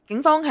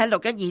警方喺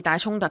6.12大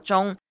衝突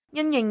中，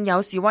因應有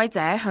示威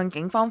者向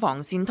警方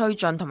防線推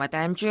進同埋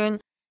掟磚，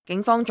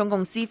警方總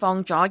共施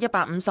放咗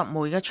150枚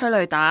嘅催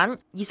淚彈、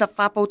20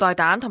發布袋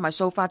彈同埋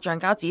數發橡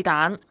膠子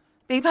彈，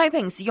被批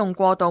評使用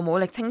過度武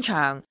力清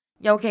場。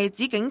尤其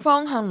指警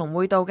方向龍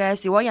匯道嘅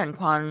示威人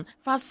群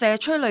發射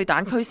催淚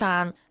彈驅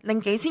散，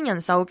令幾千人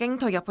受驚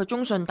退入去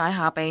中信大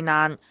廈避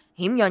難，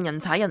險釀人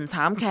踩人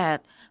慘劇。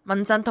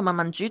民陣同埋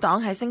民主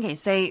黨喺星期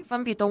四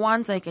分別到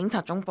灣仔警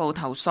察總部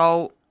投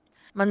訴。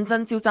民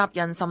陣召集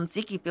人岑子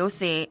傑表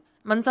示，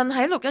民陣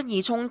喺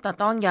6.12衝突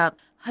當日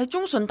喺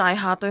中信大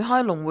廈對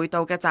開龍匯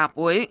道嘅集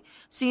會，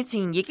事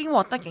前已經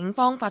獲得警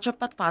方發出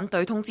不反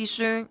對通知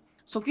書，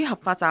屬於合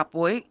法集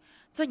會。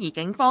質疑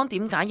警方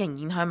點解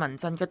仍然向民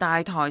陣嘅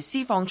大台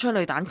施放催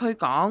淚彈驅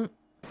趕？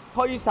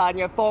驅散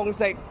嘅方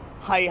式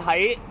係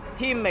喺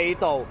添美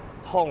道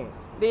同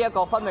呢一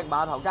個分域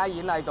碼頭街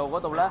演藝道嗰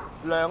度呢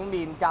兩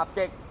面夾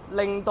擊，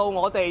令到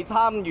我哋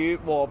參與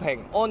和平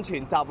安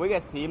全集會嘅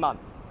市民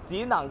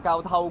只能夠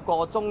透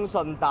過中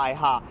信大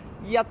廈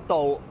一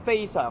道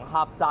非常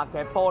狹窄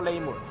嘅玻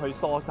璃門去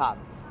疏散，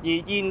而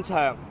現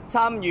場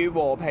參與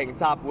和平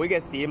集會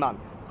嘅市民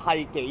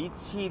係幾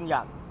千人。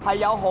係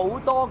有好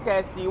多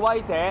嘅示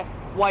威者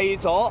為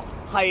咗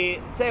係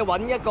即係揾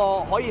一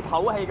個可以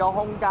唞氣嘅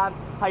空間，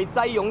係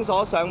擠擁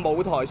咗上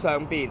舞台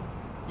上邊，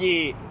而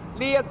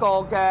呢一個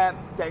嘅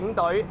警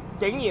隊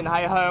竟然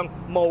係向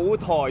舞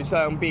台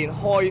上邊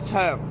開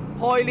槍，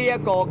開呢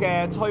一個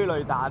嘅催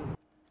淚彈。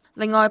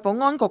另外，保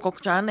安局局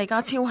長李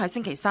家超喺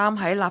星期三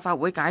喺立法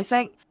會解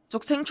釋，俗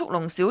稱速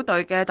龍小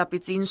隊嘅特別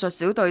戰術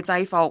小隊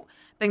制服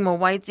並無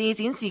位置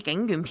展示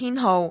警員編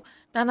號。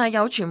但係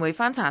有傳媒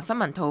翻查新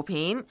聞圖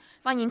片，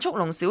發現速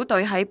龍小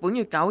隊喺本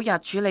月9日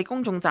處理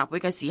公眾集會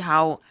嘅時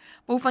候，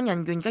部分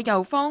人員嘅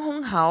右方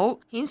胸口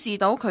顯示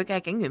到佢嘅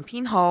警員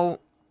編號。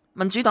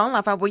民主黨立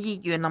法會議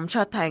員林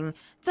卓廷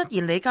質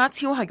疑李家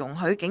超係容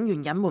許警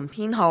員隱瞞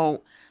編號，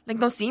令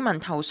到市民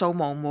投訴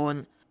無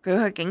門。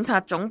佢去警察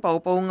總部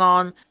報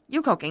案，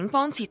要求警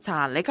方徹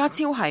查李家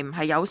超係唔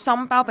係有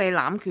心包庇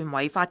濫權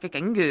違法嘅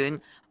警員，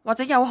或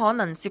者有可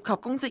能涉及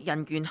公職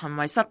人員行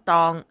為失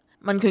當。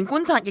民權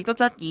觀察亦都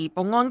質疑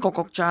保安局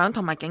局長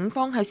同埋警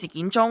方喺事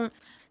件中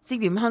涉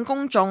嫌向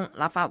公眾、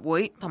立法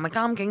會同埋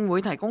監警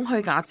會提供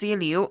虛假資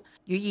料，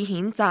予以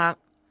譴責。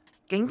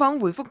警方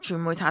回覆傳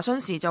媒查詢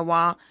時就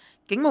話，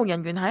警務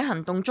人員喺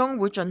行動中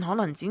會盡可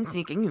能展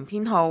示警員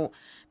編號，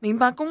明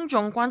白公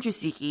眾關注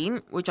事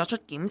件，會作出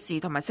檢視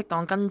同埋適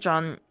當跟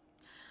進。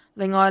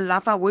另外，立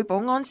法會保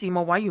安事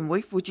務委員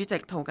會副主席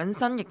涂謹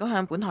申亦都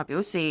向本台表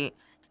示，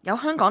有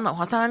香港留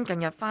學生近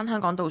日返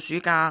香港度暑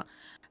假，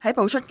喺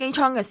步出機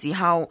艙嘅時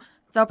候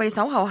就被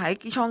守候喺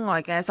機艙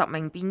外嘅10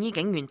名便衣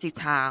警員截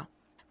查，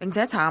並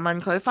且查問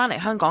佢返嚟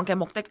香港嘅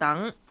目的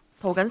等。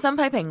涂謹申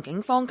批評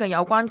警方嘅有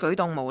關舉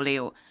動無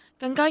聊，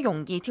更加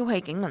容易挑起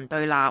警民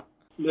對立。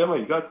因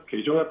為而家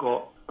其中一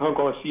個香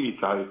港嘅撕裂就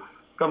係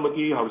根本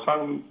啲後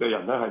生嘅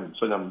人咧係唔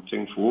信任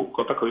政府，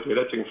覺得佢哋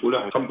咧政府咧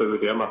係針對佢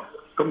哋啊嘛。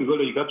咁如果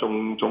你而家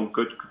仲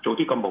佢做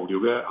啲咁無聊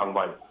嘅行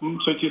為，咁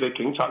須知你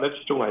警察咧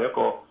始終係一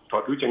個代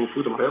表政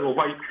府同埋一個威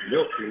權、一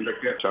個權力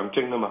嘅象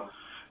徵啊嘛。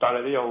但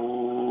係你又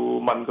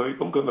問佢，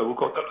咁佢咪會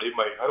覺得你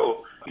咪喺度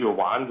要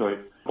玩佢、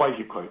威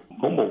脅佢，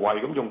好無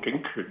謂咁用警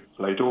權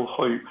嚟到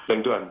去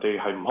令到人哋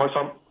係唔開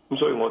心。咁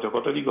所以我就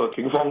覺得呢個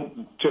警方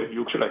即係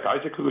要出嚟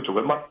解釋佢做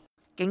緊乜。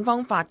警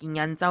方發言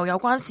人就有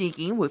關事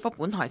件回覆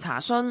本台查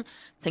詢，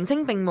澄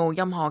清並無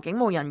任何警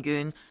務人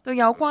員對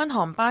有關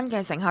航班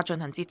嘅乘客進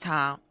行截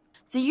查。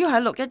至於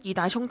喺6.12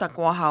大衝突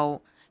過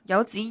後，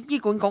有指醫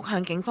管局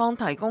向警方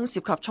提供涉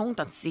及衝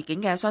突事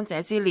件嘅傷者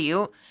資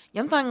料，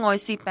引發外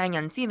泄病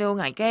人資料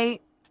危機。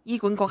醫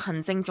管局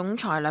行政總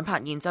裁梁柏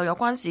賢就有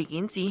關事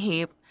件致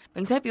歉，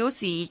並且表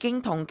示已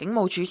經同警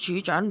務處處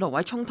長盧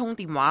偉聰通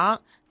電話，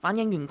反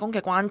映員工嘅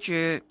關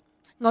注。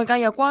外界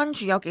又關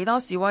注有幾多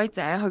示威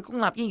者去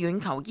公立醫院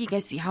求醫嘅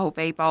時候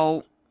被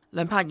捕。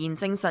梁柏賢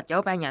證實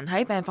有病人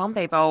喺病房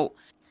被捕，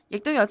亦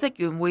都有職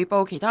員匯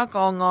報其他個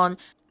案，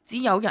指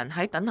有人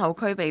喺等候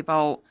區被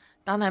捕，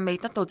但係未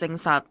得到證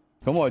實。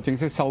咁我哋正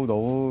式收到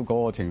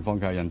嗰個情況，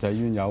其實仁濟醫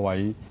院有一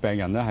位病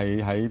人咧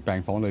喺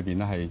病房裏邊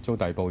咧係遭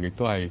逮捕，亦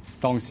都係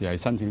當時係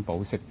申請保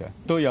釋嘅。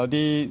都有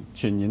啲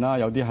傳言啦，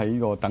有啲喺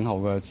個等候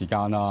嘅時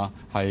間啊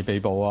係被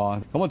捕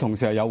啊。咁我同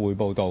時係有匯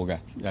報到嘅，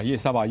由伊利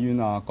沙伯醫院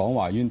啊、廣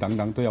華醫院等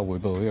等都有匯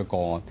報到呢個個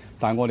案，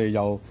但係我哋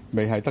又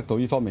未係得到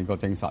呢方面個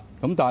證實。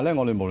咁但係咧，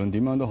我哋無論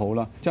點樣都好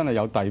啦，真係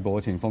有逮捕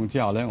嘅情況之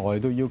下咧，我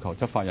哋都要求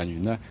執法人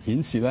員咧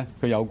顯示咧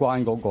佢有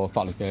關嗰個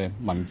法律嘅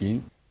文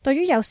件。對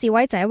於有示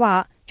威者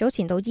話早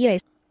前到伊利，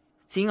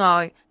此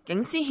外，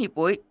警司協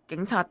會、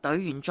警察隊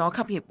員佐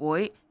級協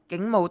會、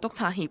警務督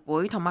察協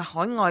會同埋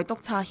海外督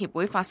察協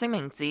會發聲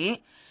明指，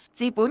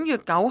自本月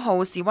9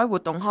號示威活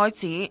動開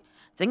始，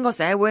整個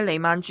社會彌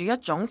漫住一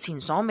種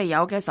前所未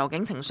有嘅仇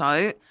警情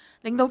緒，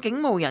令到警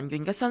務人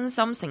員嘅身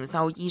心承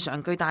受異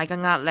常巨大嘅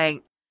壓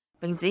力。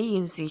並指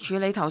現時處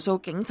理投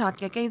訴警察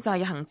嘅機制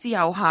行之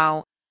有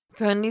效，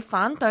強烈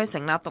反對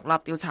成立獨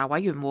立調查委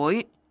員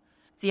會。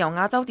自由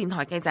亞洲電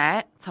台記者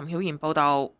陳曉賢報導。